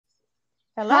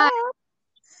Hello. Hi,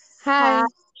 Hi. hi.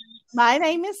 My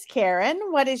name is Karen.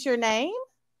 What is your name?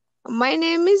 My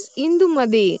name is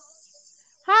Indumadi.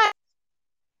 Hi.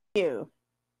 You.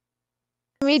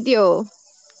 Meet you.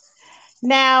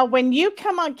 Now, when you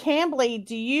come on Cambly,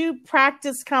 do you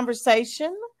practice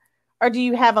conversation or do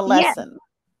you have a Yeah, lesson?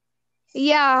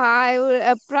 yeah. I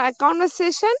will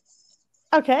conversation.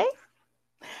 Okay.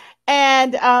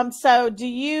 And so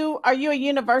are you a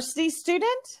university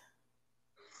student?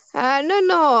 No.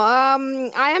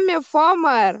 I am a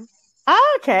farmer.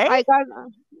 Oh, okay. I got.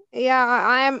 Yeah,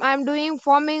 I'm doing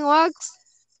farming works.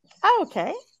 Oh,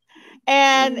 okay.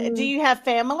 And do Mm, you have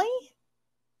family?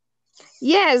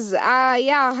 yes.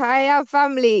 Yeah. I have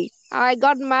family. I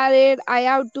got married. I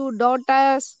have two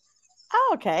daughters.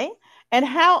 Oh, okay. And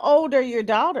how old are your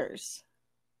daughters?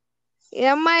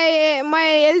 Yeah,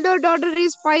 my elder daughter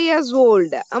is 5 years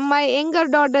old. My younger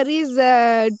daughter is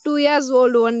 2 years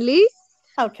old only.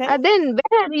 Okay. Then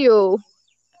where are you?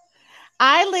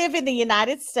 I live in the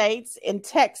United States in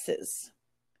Texas.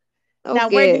 Now,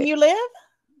 where do Okay. you live?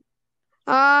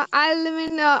 I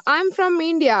live in. I'm from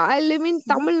India. I live in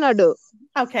Mhm. Tamil Nadu.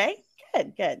 Okay,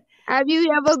 good, good. Have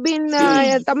you ever been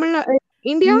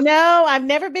India? No, I've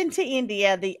never been to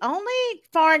India. The only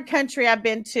foreign country I've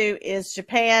been to is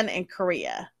Japan and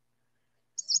Korea.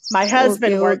 My Okay,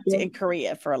 husband worked okay. in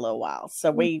Korea for a little while,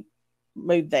 so we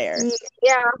moved there.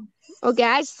 Yeah. Okay.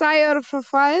 I saw your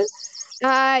profile.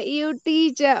 You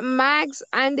teach Maths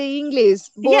and English.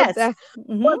 Yes.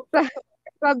 Hmm. Both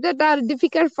subjects are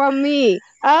difficult for me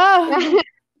Oh,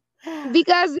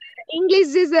 because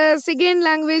English is a second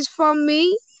language for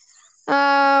me.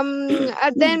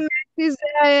 Then Maths is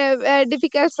a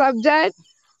difficult subject.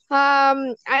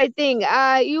 I think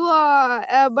you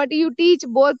are, but you teach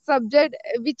both subject,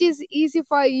 which is easy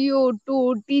for you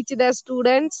to teach the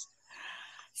students.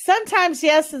 sometimes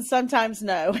yes and sometimes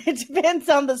no. It depends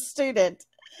on the student.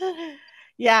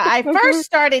 Yeah, I first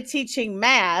started teaching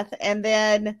math, and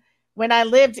then when I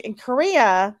lived in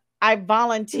Korea, I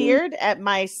volunteered at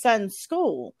my son's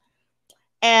school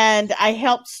and I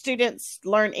helped students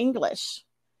learn English.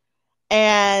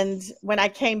 And when I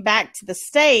came back to the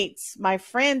States, my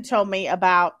friend told me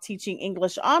about teaching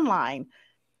English online.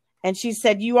 And she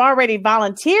said, "You already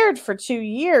volunteered for 2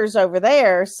 years over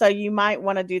there, so you might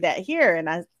want to do that here."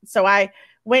 So I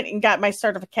went and got my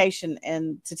certification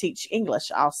and to teach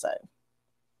English also.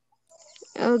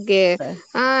 Okay, So,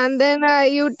 and then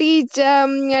you teach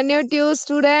native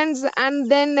students, and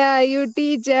then you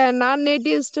teach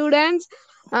non-native students.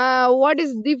 What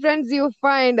is difference you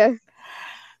find?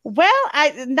 well,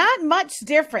 I not much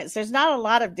difference. There's not a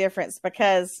lot of difference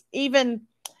because even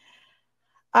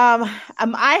Um,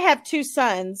 I have two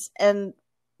sons, and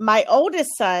my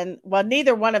oldest son, well,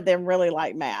 neither one of them really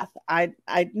like math. I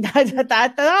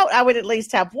thought I would at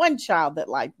least have one child that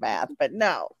liked math, but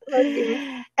no.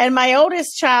 Okay. And my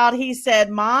oldest child, he said,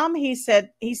 "Mom," he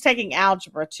said, he's taking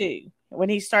algebra too. When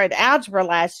he started algebra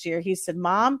last year, he said,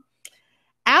 "Mom,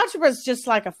 algebra is just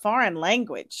like a foreign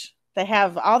language. They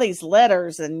have all these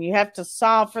letters, and you have to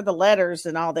solve for the letters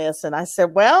and all this." And I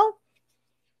said, "Well,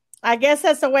 I guess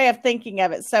that's a way of thinking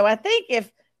of it." So I think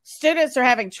if students are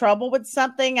having trouble with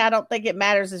something, I don't think it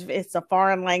matters if it's a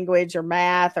foreign language or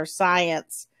math or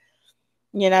science.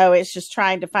 It's just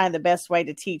trying to find the best way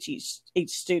to teach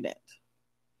each student.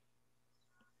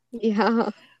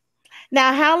 Yeah.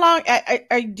 Now, how long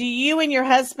do you and your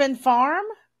husband farm?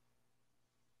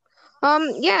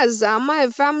 Yes, my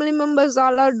family members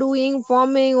all are doing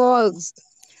farming works.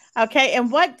 Okay,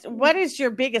 and what is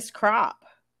your biggest crop?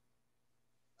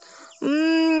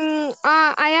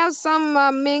 I have some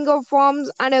mango farms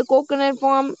and a coconut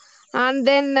farm, and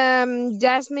then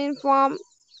jasmine farm,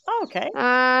 Oh, okay.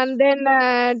 and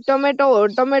then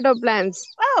tomato plants.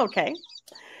 Oh, okay.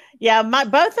 Yeah, my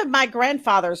both of my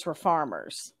grandfathers were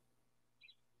farmers.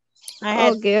 I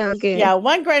had Okay, okay, Yeah,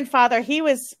 one grandfather, he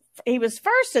was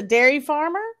first a dairy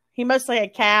farmer. He mostly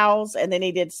had cows and then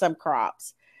he did some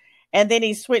crops. And then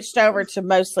he switched over to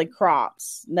mostly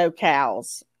crops, no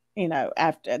cows,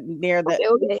 after near the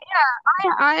okay.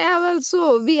 Yeah, I have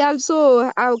also. We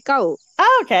also have cow.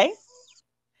 Oh, okay.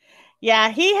 Yeah,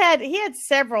 he had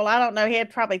several. I don't know, he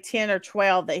had probably 10 or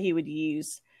 12 that he would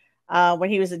use when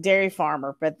he was a dairy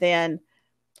farmer, but then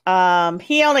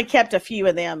he only kept a few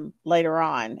of them later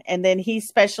on. And then he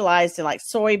specialized in like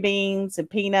soybeans and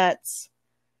peanuts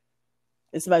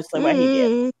is mostly what he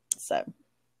did. Mm-hmm. So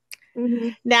Mm-hmm.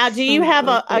 now, do you have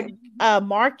Okay, a, okay. a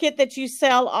market that you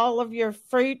sell all of your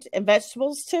fruit and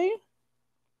vegetables to?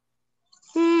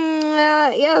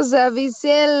 Yes, we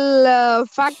sell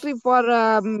factory for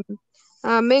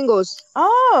mangoes.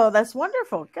 Oh, that's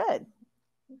wonderful. Good.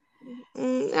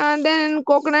 And then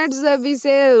coconuts we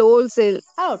sell wholesale.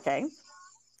 Oh, okay.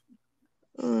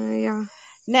 Yeah.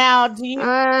 Now, do you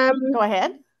Um. go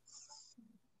ahead?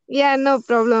 Yeah, no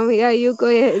problem. Yeah, you go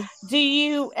ahead. Do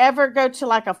you ever go to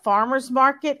like a farmer's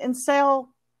market and sell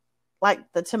like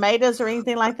the tomatoes or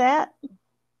anything like that?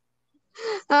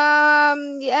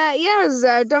 Yeah, yes,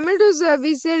 tomatoes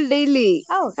we sell daily.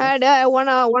 Oh, okay.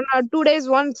 And 2 days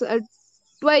once,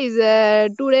 twice,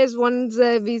 2 days once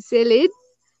we sell it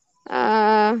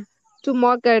uh, to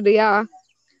market. Yeah.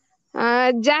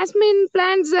 Jasmine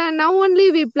plants now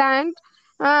only we plant.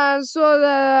 So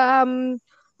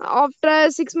after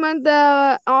 6 month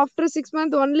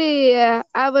only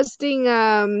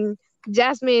harvesting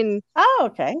jasmine Oh,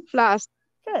 okay. flowers.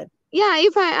 Good. Yeah,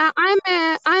 if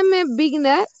I'm a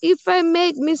beginner. If I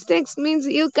make mistakes, means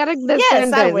you correct the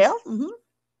Yes, I sentence. will.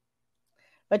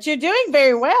 But you're doing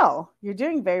very well. You're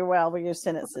doing very well with your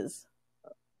sentences.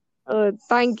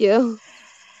 Thank you.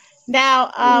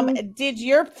 Now, Mm, did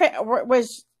your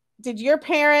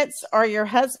parents or your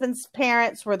husband's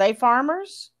parents were they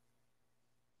farmers?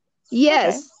 Okay.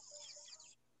 yes.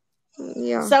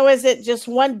 Yeah. So is it just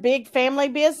one big family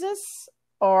business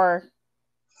or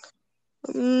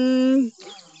Mm,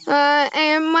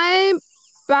 and my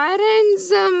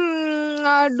parents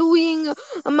are doing.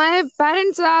 My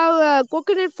parents have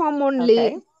coconut farm only.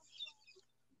 okay?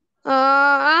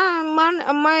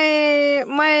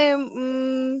 My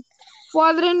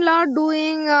father-in-law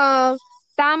doing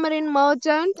tamarind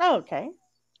merchant. Oh, okay.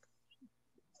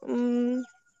 Mm,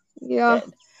 yeah.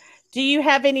 Good. Do you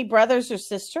have any brothers or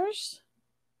sisters?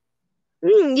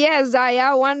 Yes, I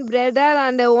have one brother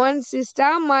and one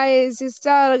sister. My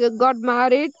sister got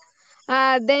married.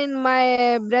 Then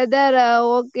my brother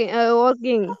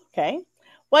working. Okay.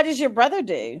 What does your brother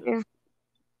do? Yeah.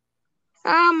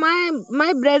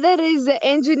 My brother is a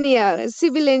engineer,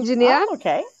 civil engineer. Oh,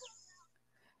 okay.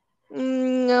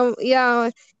 Yeah,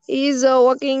 he's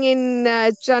working in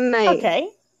Chennai. Okay.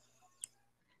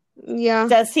 Yeah.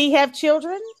 Does he have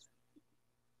children?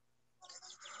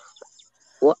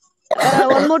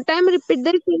 One more time, repeat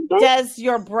the sentence. Does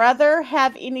your brother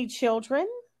have any children?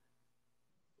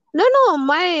 No,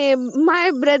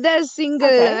 my brother single.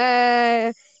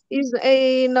 Okay. Is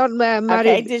not Okay.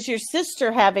 married. Does your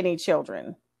sister have any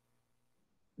children?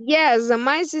 Yes,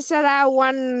 my sister have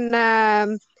one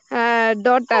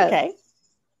daughter. Okay.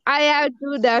 I have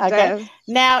two Okay. daughters.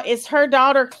 Now, is her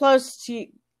daughter close to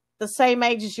the same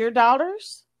age as your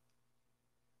daughters?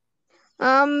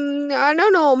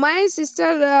 No, my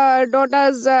sister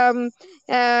daughter's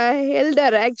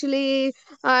elder. Actually,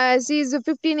 she's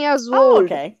 15 years Oh, old.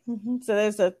 okay. So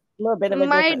there's a little bit of a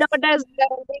My difference. daughters,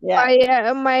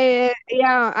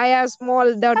 Yeah. I have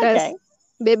small daughters, Okay.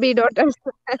 baby daughters.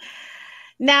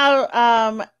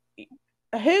 Now,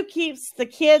 who keeps the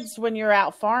kids when you're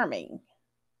out farming?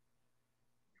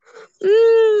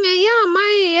 Yeah,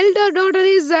 my elder daughter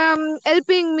is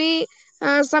helping me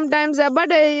sometimes,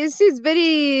 but she's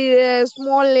very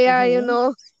small.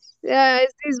 Yeah,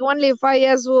 she's only 5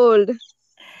 years old.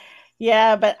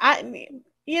 Yeah, but at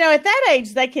that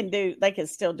age, they can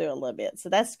still do a little bit. So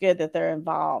that's good that they're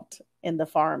involved in the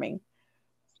farming.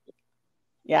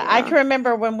 Yeah, I Yeah. can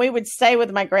remember when we would stay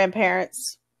with my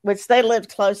grandparents, which they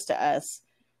lived close to us,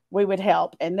 we would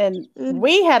help. And then Mm.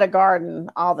 we had a garden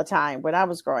all the time when I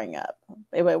was growing up.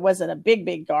 It wasn't a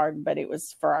big garden, but it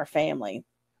was for our family.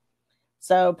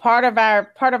 So part of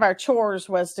our chores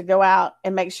was to go out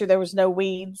and make sure there was no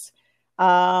weeds,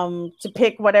 to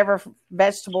pick whatever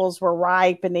vegetables were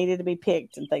ripe and needed to be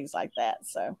picked and things like that.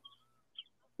 So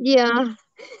Yeah.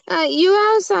 You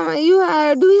have some. Do you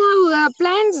have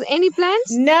plants? Any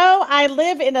plants? no, I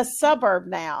live in a suburb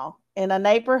now, in a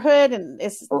neighborhood, and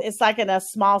it's Oh, it's like in a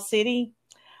small city.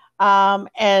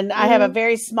 And I have a mm.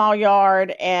 very small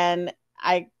yard, and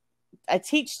I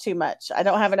teach too much. I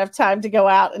don't have enough time to go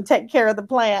out and take care of the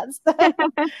plants.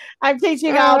 I'm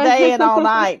teaching all Uh, day and all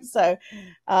night, so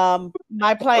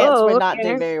my plants would oh, not do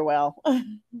okay. very well.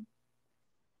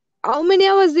 How many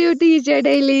hours do you teach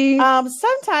daily?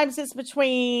 Sometimes it's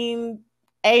between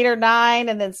 8 or 9,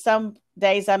 and then some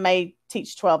days I may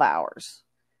teach 12 hours.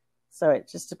 So it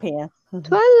just depends.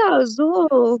 12 hours.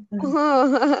 Oh,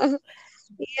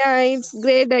 yeah, it's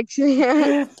great actually.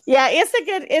 Yeah,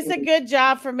 it's a good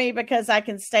job for me because I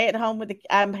can stay at home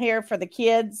I'm here for the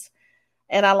kids,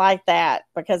 and I like that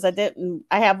because I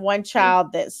have one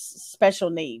child that's special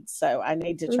needs, so I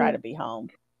need to try to be home.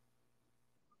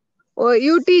 Oh,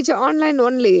 you teach online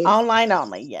only. Online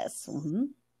only, yes.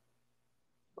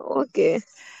 Okay.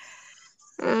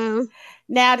 Um,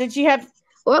 Now, did you have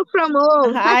Work from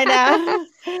home. I know.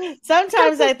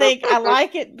 Sometimes I think I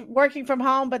like it working from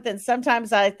home, but then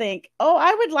sometimes I think, oh,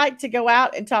 I would like to go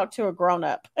out and talk to a grown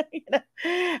up.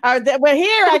 Well,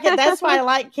 here I can. That's why I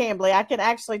like Cambly. I can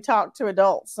actually talk to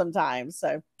adults sometimes.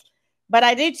 So, but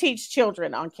I do teach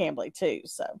children on Cambly too.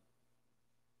 So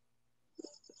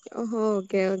Oh,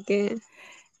 okay, okay.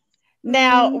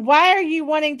 now, Mm, why are you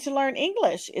wanting to learn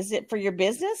English? Is it for your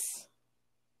business?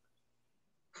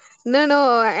 no,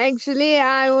 no. Actually,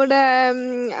 I would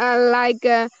like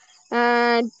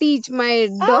teach my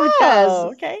daughters.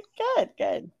 Oh, okay, good,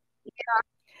 good.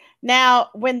 Now,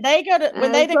 when they So,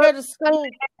 go to so, school,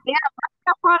 yeah, first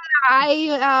of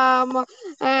all,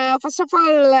 first of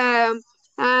all,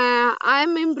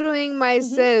 I'm improving mhm.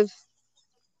 myself.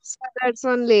 So that's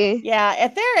only. Yeah,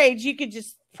 at their age, you could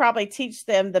just probably teach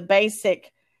them the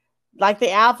basic, like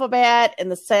the alphabet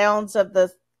and the sounds of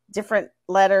the different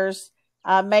letters.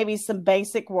 Maybe some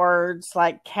basic words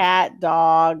like cat,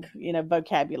 dog.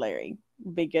 Vocabulary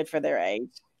would be good for their age.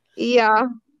 Yeah.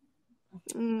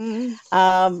 Mm,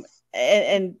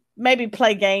 And maybe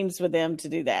play games with them to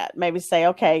do that. Maybe say,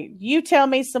 okay, you tell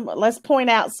me some. Let's point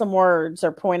out some words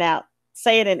or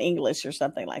say it in English or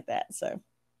something like that. So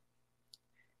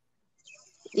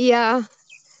yeah.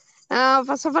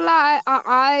 First of all,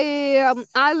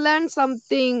 I learned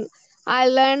something. I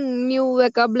learned new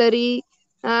vocabulary.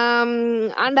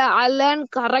 And I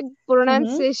learned correct mm-hmm.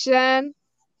 pronunciation.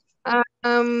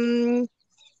 Um,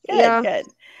 Good, yeah. good.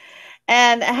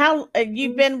 And how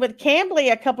you've Mm, been with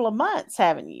Cambly a couple of months,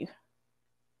 haven't you?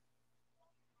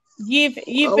 You've what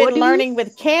been do you mean? learning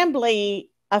with Cambly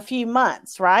a few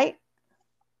months, right?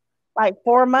 Like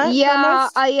 4 months Yeah,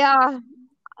 almost? yeah.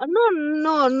 No,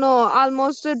 no, no.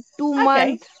 Almost 2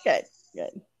 months. Okay,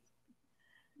 good, good.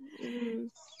 Mm,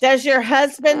 Does your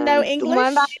husband know 2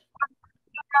 months. English?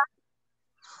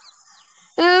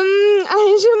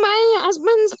 Actually, my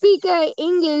husband speak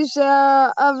English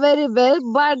very well,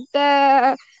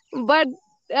 but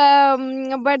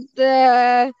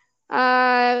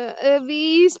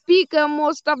we speak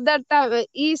most of the time.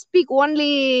 He speak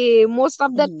only most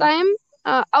of the Hmm. time.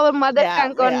 Our mother Yeah,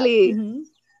 tongue yeah. only. Hmm.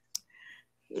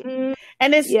 Mm,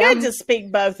 And it's good yeah, to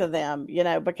speak both of them,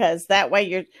 because that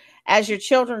way as your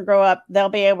children grow up, they'll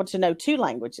be able to know two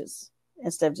languages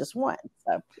instead of just one.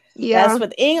 So yeah. that's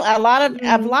with English. A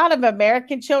Mm, lot of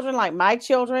American children, like my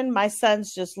children, my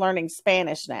son's just learning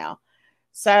Spanish now.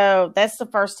 So that's the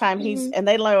first time mm. and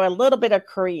they learn a little bit of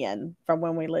Korean from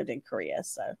when we lived in Korea.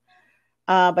 So,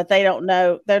 but they don't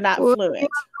know, they're not Oh, fluent.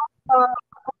 uh,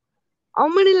 how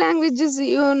many languages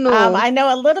you know? I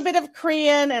know a little bit of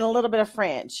Korean and a little bit of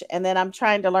French, and then I'm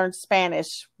trying to learn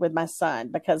Spanish with my son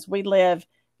because we live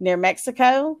near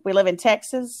Mexico. We live in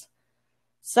Texas.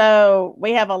 So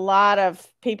we have a lot of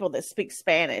people that speak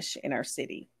Spanish in our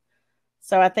city.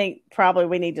 So I think probably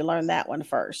we need to learn that one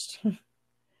first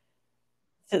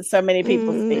since so many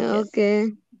people speak it.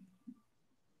 Okay.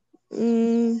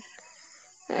 Mm,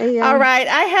 All yeah. right.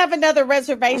 I have another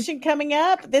reservation coming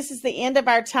up. This is the end of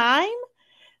our time.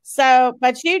 So,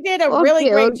 but you did a really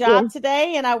Okay, great okay, job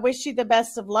today, and I wish you the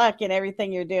best of luck in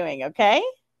everything you're doing. Okay.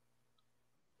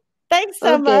 Thanks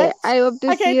so okay. much. I hope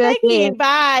to Okay. see you Thank again. you.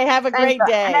 Bye. Have a Thank great you.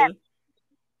 day.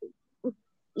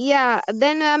 Yeah,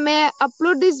 then may I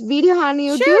upload this video on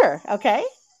YouTube? Sure. Okay.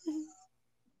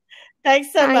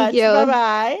 Thanks so Thank much. Bye you.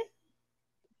 bye.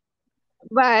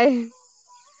 Bye.